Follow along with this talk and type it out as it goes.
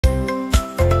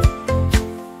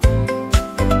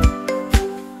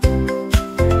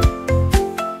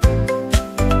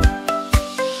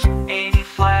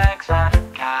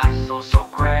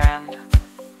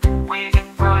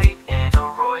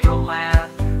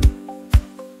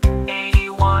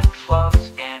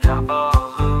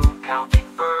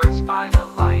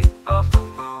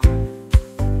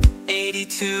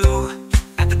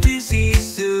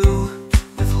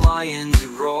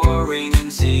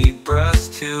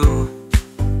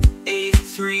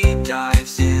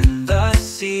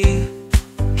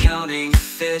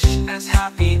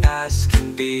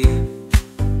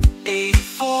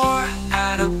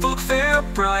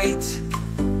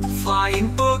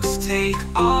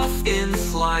off in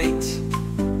flight.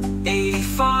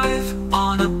 85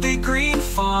 on a big green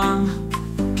farm,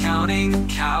 counting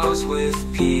cows with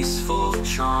peaceful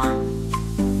charm.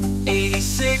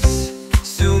 86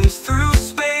 zooms through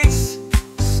space,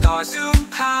 stars zoom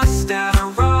past at a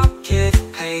rocket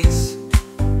pace.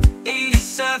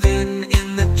 87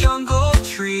 in the jungle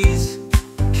trees,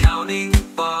 counting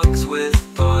bugs with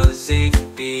buzzing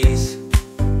bees.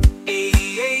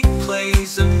 88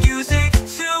 plays a music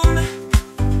tune,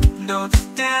 notes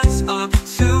dance up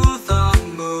to the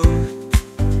moon.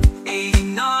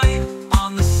 89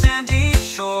 on the sandy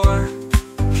shore,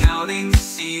 counting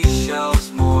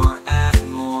seashells more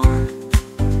and more.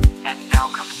 And now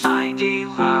comes 90,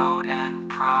 loud and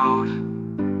proud.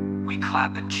 We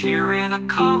clap and cheer in a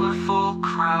colorful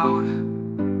crowd.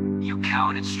 You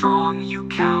counted strong, you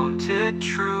counted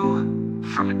true.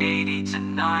 From 80 to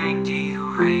 90,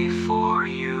 hooray for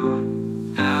you.